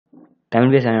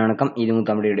தமிழ் பேச வணக்கம். இது உங்க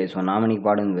தமிழ் டே. ஸோ நாம இன்னைக்கு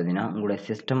பாடம் வந்து பார்த்தீங்கன்னா, உங்களோட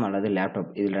சிஸ்டம் அல்லது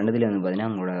லேப்டாப் இது 2துலயும் வந்து பார்த்தீங்கன்னா,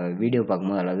 உங்களோட வீடியோ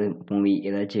பார்க்கும்போது அல்லது மூவி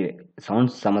ஏதாச்சும்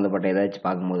சவுண்ட்ஸ் சம்மந்தப்பட்ட ஏதாச்சும்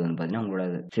பார்க்கும்போது வந்து பார்த்தீங்கன்னா, உங்களோட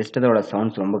சிஸ்டத்தோட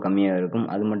சவுண்ட்ஸ் ரொம்ப கம்மியா இருக்கும்.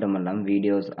 அது மட்டும் இல்லாம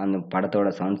வீடியோஸ் அந்த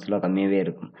படத்தோட சவுண்ட்ஸ்லாம் கம்மியாவே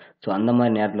இருக்கும். ஸோ அந்த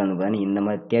மாரி நேரத்தில வந்து பார்த்தீங்கன்னா, இந்த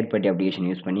மாரி தேர்ட் பார்ட்டி அப்ளிகேஷன்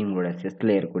யூஸ் பண்ணி உங்களோட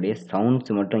சிஸ்டத்தில இருக்கக்கூடிய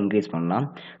சவுண்ட்ஸ் மட்டும் இன்க்ரீஸ் பண்ணலாம்.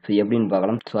 ஸோ எப்படின்னு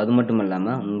பார்க்கலாம். ஸோ அது மட்டும்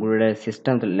இல்லாம உங்களோட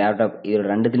சிஸ்டம், லேப்டாப் இது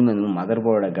 2துலயுமே வந்து மதர்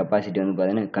போர்டோட கெப்பாசிட்டி வந்து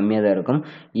பார்த்தீங்கன்னா, கம்மியா தான் இருக்கும்.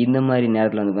 இந்த மாரி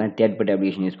நேரத்தில வந்து பார்த்தீங்கன்னா, தேர்ட் பார்ட்டி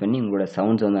அப்ளிகேஷன் யூஸ் பண்ணி உங்களோட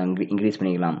சவுண்ட்ஸ் வந்து இன்க்ரீஸ்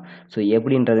பண்ணிக்கலாம். ஸோ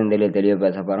எப்படின்றது இந்த வீடியோ தெளிவா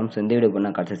பேச போறோம். ஸோ இந்த வீடியோ பண்ணா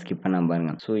கடைசி ஸ்கிப் பண்ணாம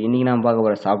பாருங்க. ஸோ இன்னைக்கு நாம பார்க்க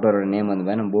போற சாஃப்ட்வேரோட நேம் வந்து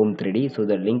பார்த்தீங்கன்னா பூம் 3D. ஸோ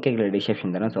இதோட லிங்க் கீழ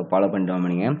டிஸ்கிரிப்ஷன் தரேன். ஸோ ஃபாலோ பண்ணி டவுன்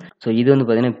பண்ணுங்க. ஸோ இது வந்து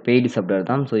பார்த்தீங்கன்னா பெய்டு சாஃப்ட்வேர்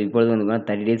தான். ஸோ இப்பொழுது வந்து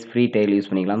பார்த்தீங்கன்னா 30 டேஸ் ஃப்ரீ ட்ரையல் யூஸ்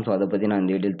பண்ணிக்கலாம். ஸோ அத பத்தி நான்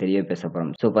இந்த வீடியோல தெளிவா பேச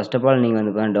போறோம். ஸோ ஃபர்ஸ்ட் ஆஃப் ஆல் நீங்க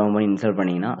வந்து பார்த்தீங்கன்னா டவுன் பண்ணி இன்ஸ்டால்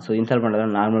பண்ணீங்கன்னா, ஸோ இன்ஸ்டால் பண்றது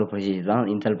நார்மல் ப்ரொசீஜர் தான்.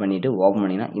 இன்ஸ்டால் பண்ணிட்டு ஓப்பன்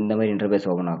பண்ணீங்கன்னா இந்த மாரி இன்டர்ஃபேஸ்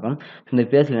ஓப்பன் ஆகும். இந்த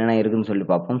பேஜ்ல என்ன இருக்குன்னு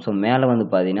சொல்லிட்டு பார்ப்போம். ஸோ மேல வந்து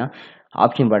பார்த்தீங்கன்னா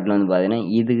ஆப்ஷன் பட்டன்ல வந்து பார்த்தீங்கன்னா,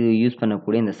 இதுக்கு யூஸ்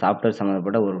பண்ணக்கூடிய இந்த சாஃப்ட்வேர்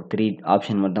சம்மந்தப்பட்ட ஒரு 3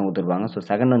 ஆப்ஷன் மட்டும் தான் குடுத்துருப்பாங்க. ஸோ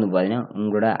செகண்ட் வந்து பார்த்தீங்கன்னா,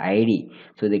 உங்களோட ஐடி.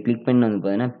 ஸோ இத கிளிக் பண்ணி வந்து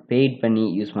பார்த்தீங்கன்னா, பெய்ட் பண்ணி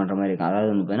யூஸ் பண்ற மாரி இருக்கும். அதாவது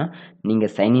வந்து பார்த்தீங்கன்னா, நீங்க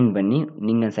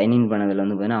சைன் இன் பண்ணதுல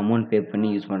வந்து பார்த்தீங்கன்னா, அமௌண்ட் பே பண்ணி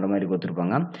யூஸ் பண்ற மாரி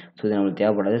குடுத்துருப்பாங்க. ஸோ இது நம்மளுக்கு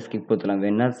தேவைப்படாது. ஸ்கிப் குடுத்துடலாம்.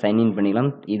 வேணும்னா சைன் இன்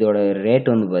பண்ணிக்கலாம். இதோட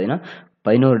ரேட் வந்து பார்த்தீங்கன்னா,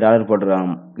 $11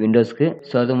 போட்டிருக்காங்க விண்டோஸ்க்கு.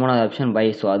 ஸோ அது 3வது ஆப்ஷன் பை.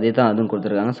 ஸோ அதே தான் அதுவும்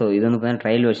குடுத்துருக்காங்க. ஸோ இது வந்து பார்த்தீங்கன்னா,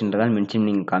 ட்ரையல் வெர்ஷன்றதால மென்ஷன்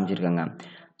பண்ணி காமிச்சிருக்காங்க.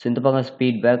 ஸோ இந்த பக்கம்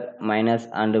ஸ்பீட் பேக், மைனஸ்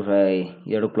அண்ட்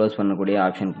இதோட க்ளோஸ் பண்ணக்கூடிய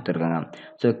ஆப்ஷன் குடுத்துருக்காங்க.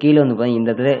 ஸோ கீழ வந்து பார்த்தீங்கன்னா, இந்த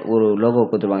இடத்துல ஒரு லோகோ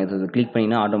குடுத்துருப்பாங்க. ஸோ இத கிளிக்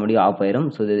பண்ணீங்கன்னா ஆட்டோமேட்டிக்கா ஆஃப் ஆயிரும்.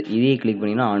 ஸோ இதையே கிளிக்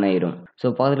பண்ணீங்கன்னா ஆன் ஆயிரும். ஸோ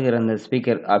பக்கத்துல இருக்கிற அந்த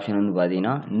ஸ்பீக்கர் ஆப்ஷன் வந்து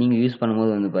பார்த்தீங்கன்னா, நீங்க யூஸ்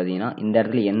பண்ணும்போது வந்து பார்த்தீங்கன்னா, இந்த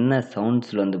இடத்துல என்ன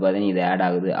சவுண்ட்ஸ்ல வந்து பார்த்தீங்கன்னா, இது ஆட்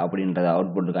ஆகுது அப்படின்றத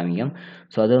அவுட்புட் காமிக்கும்.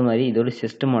 ஸோ அதே மாரி இதோட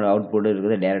சிஸ்டமோட அவுட்புட்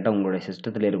இருக்குது டைரக்ட்டா உங்களோட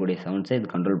சிஸ்டத்துல இருக்கக்கூடிய சவுண்ட்ஸ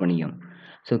இது கண்ட்ரோல் பண்ணிக்கும்.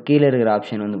 ஸோ கீழ இருக்கிற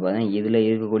ஆப்ஷன் வந்து பார்த்தீங்கன்னா, இதுல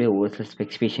இருக்கக்கூடிய ஒரு சில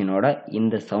ஸ்பெசிஃபிகேஷனோட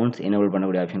இந்த சவுண்ட்ஸ் எனேபிள்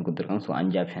பண்ணக்கூடிய ஆப்ஷன் குடுத்துருக்காங்க. So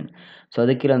 5 option. ஸோ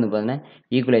அதுக்கு கீழ வந்து பார்த்தீங்கன்னா,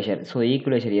 ஈக்குவலைசர். ஸோ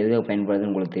ஈக்குவலைசர் எதுக்காக பயன்படுதுன்னு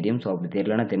உங்களுக்கு தெரியும். ஸோ அப்படி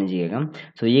தெரியலன்னா தெரிஞ்சுக்கங்க.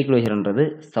 ஸோ ஈக்குவலைசர்ன்றது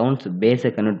சவுண்ட்ஸ்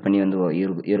பேஸ கன்வெர்ட் பண்ணி வந்து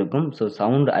இருக்கும். ஸோ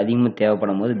சவுண்ட் அதிகமா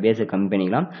தேவைப்படும்போது பேஸ கம்மி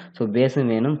பண்ணிக்கலாம். ஸோ பேஸும்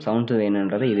வேணும், சவுண்ட்ஸும்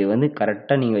வேணும்ன்றது இது வந்து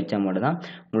கரெக்ட்டா நீங்க வச்சா மட்டும் தான்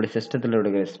உங்களுடைய சிஸ்டத்துல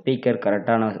இருக்கிற ஸ்பீக்கர்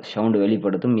கரெக்ட்டான சவுண்ட்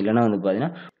வெளிப்படுத்தும். இல்லன்னா வந்து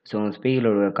பார்த்தீங்கன்னா, ஸோ உங்க ஸ்பீக்கர்ல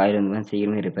உள்ள காயில் வந்து பார்த்தீங்கன்னா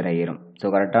சீக்கிரமே ரிப்பேர் ஆகிரும். ஸோ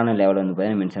கரெக்ட்டான லெவல்ல வந்து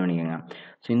பார்த்தீங்கன்னா மென்ஷன் பண்ணிக்கங்க.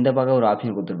 ஸோ இந்த பக்கம் ஒரு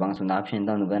ஆப்ஷன் குடுத்துருப்பாங்க. ஸோ இந்த ஆப்ஷன்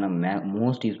தான் வந்து பார்த்தீங்கன்னா நம்ம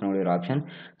மோஸ்ட் யூஸ் பண்ணக்கூடிய ஒரு ஆப்ஷன்.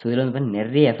 ஸோ இதுல வந்து பார்த்தீங்கன்னா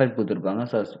நெறைய எஃபெக்ட் குடுத்துருப்பாங்க.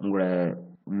 ஸோ உங்களோட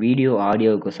வீடியோ,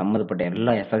 ஆடியோவுக்கு சம்மந்தப்பட்ட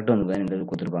எல்லா எஃபெக்ட்டும் வந்து பார்த்தீங்கன்னா இந்த இதுல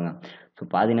குடுத்துருப்பாங்க. ஸோ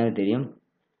பார்த்தீங்கன்னாவே தெரியும்.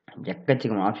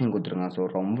 எக்கச்சக்கமான ஆப்ஷன் குடுத்துருக்காங்க. ஸோ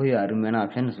ரொம்பவே அருமையான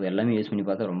ஆப்ஷன். ஸோ எல்லாமே யூஸ் பண்ணி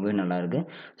பார்த்தா ரொம்பவே நல்லாயிருக்கு.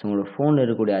 ஸோ உங்களோட ஃபோன்ல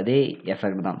இருக்கக்கூடிய அதே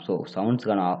எஃபெக்ட் தான். ஸோ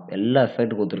சவுண்ட்ஸ்க்கான எல்லா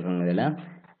எஃபெக்ட் குடுத்துருக்காங்க இதுல.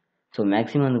 ஸோ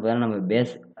மேக்ஸிமம் வந்து பார்த்தீங்கன்னா, நம்ம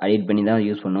பேஸ் எடிட் பண்ணி தான்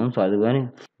யூஸ் பண்ணுவோம். ஸோ அது மாரி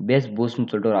பேஸ் பூஸ்ட்ன்னு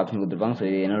சொல்லிட்டு ஒரு ஆப்ஷன் குடுத்துருப்பாங்க. ஸோ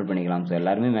இத எனேபிள் பண்ணிக்கலாம். ஸோ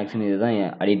எல்லாருமே மேக்ஸிமம் இதுதான்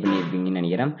எடிட் பண்ணியிருப்பீங்கன்னு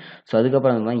நெனைக்கிறேன். ஸோ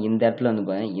அதுக்கப்புறம் வந்து பார்த்தீங்கன்னா, இந்த இடத்துல வந்து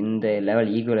பார்த்தீங்கன்னா, இந்த லெவல்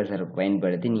ஈக்குவலைசர்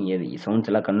பயன்படுத்தி நீங்க சவுண்ட்ஸ்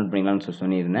எல்லாம் கன்வெர்ட் பண்ணிக்கலாம்னு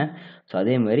சொல்லியிருந்தேன். ஸோ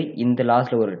அதே மாரி இந்த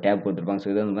லாஸ்ட்ல ஒரு டேப் குடுத்துருப்பாங்க. ஸோ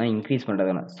இது வந்து பார்த்தீங்கன்னா, இன்க்ரீஸ்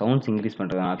பண்றதுக்கான சவுண்ட்ஸ் இன்க்ரீஸ்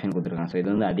பண்றதுக்கான ஆப்ஷன் குடுத்துருக்காங்க. ஸோ இது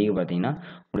வந்து அதிகம் பார்த்தீங்கன்னா,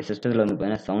 உங்க சிஸ்டத்துல வந்து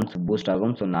பார்த்தீங்கன்னா, சவுண்ட்ஸ் பூஸ்ட்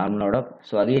ஆகும். ஸோ நார்மலோட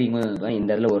அதிகரிக்கும்போது வந்து பார்த்தீங்கன்னா, இந்த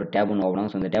இடத்துல ஒரு டேப் ஒண்ணு ஓப்பன்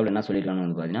ஆகும். ஸோ இந்த டேப்ல என்ன சொல்லியிருக்காங்கன்னு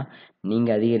வந்து பார்த்தீங்கன்னா, நீங்க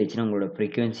அதிகரிச்சுன்னா உங்களோட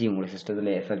ஃப்ரீக்வென்சி உங்க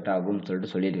சிஸ்டத்துல எஃபெக்ட் ஆகும்னு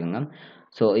சொல்லிட்டு சொல்லியிருக்காங்க.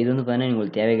 ஸோ இது வந்து பார்த்தீங்கன்னா,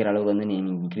 உங்களுக்கு தேவைக்கிற அளவுக்கு வந்து நீங்க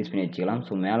இன்க்ரீஸ் பண்ணி வச்சுக்கலாம்.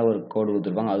 ஸோ மேல ஒரு கோடு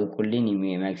குடுத்துருப்பாங்க. அதுக்குள்ளேயே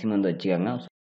நீங்க மேக்ஸிமம் வந்து வச்சுக்கங்க.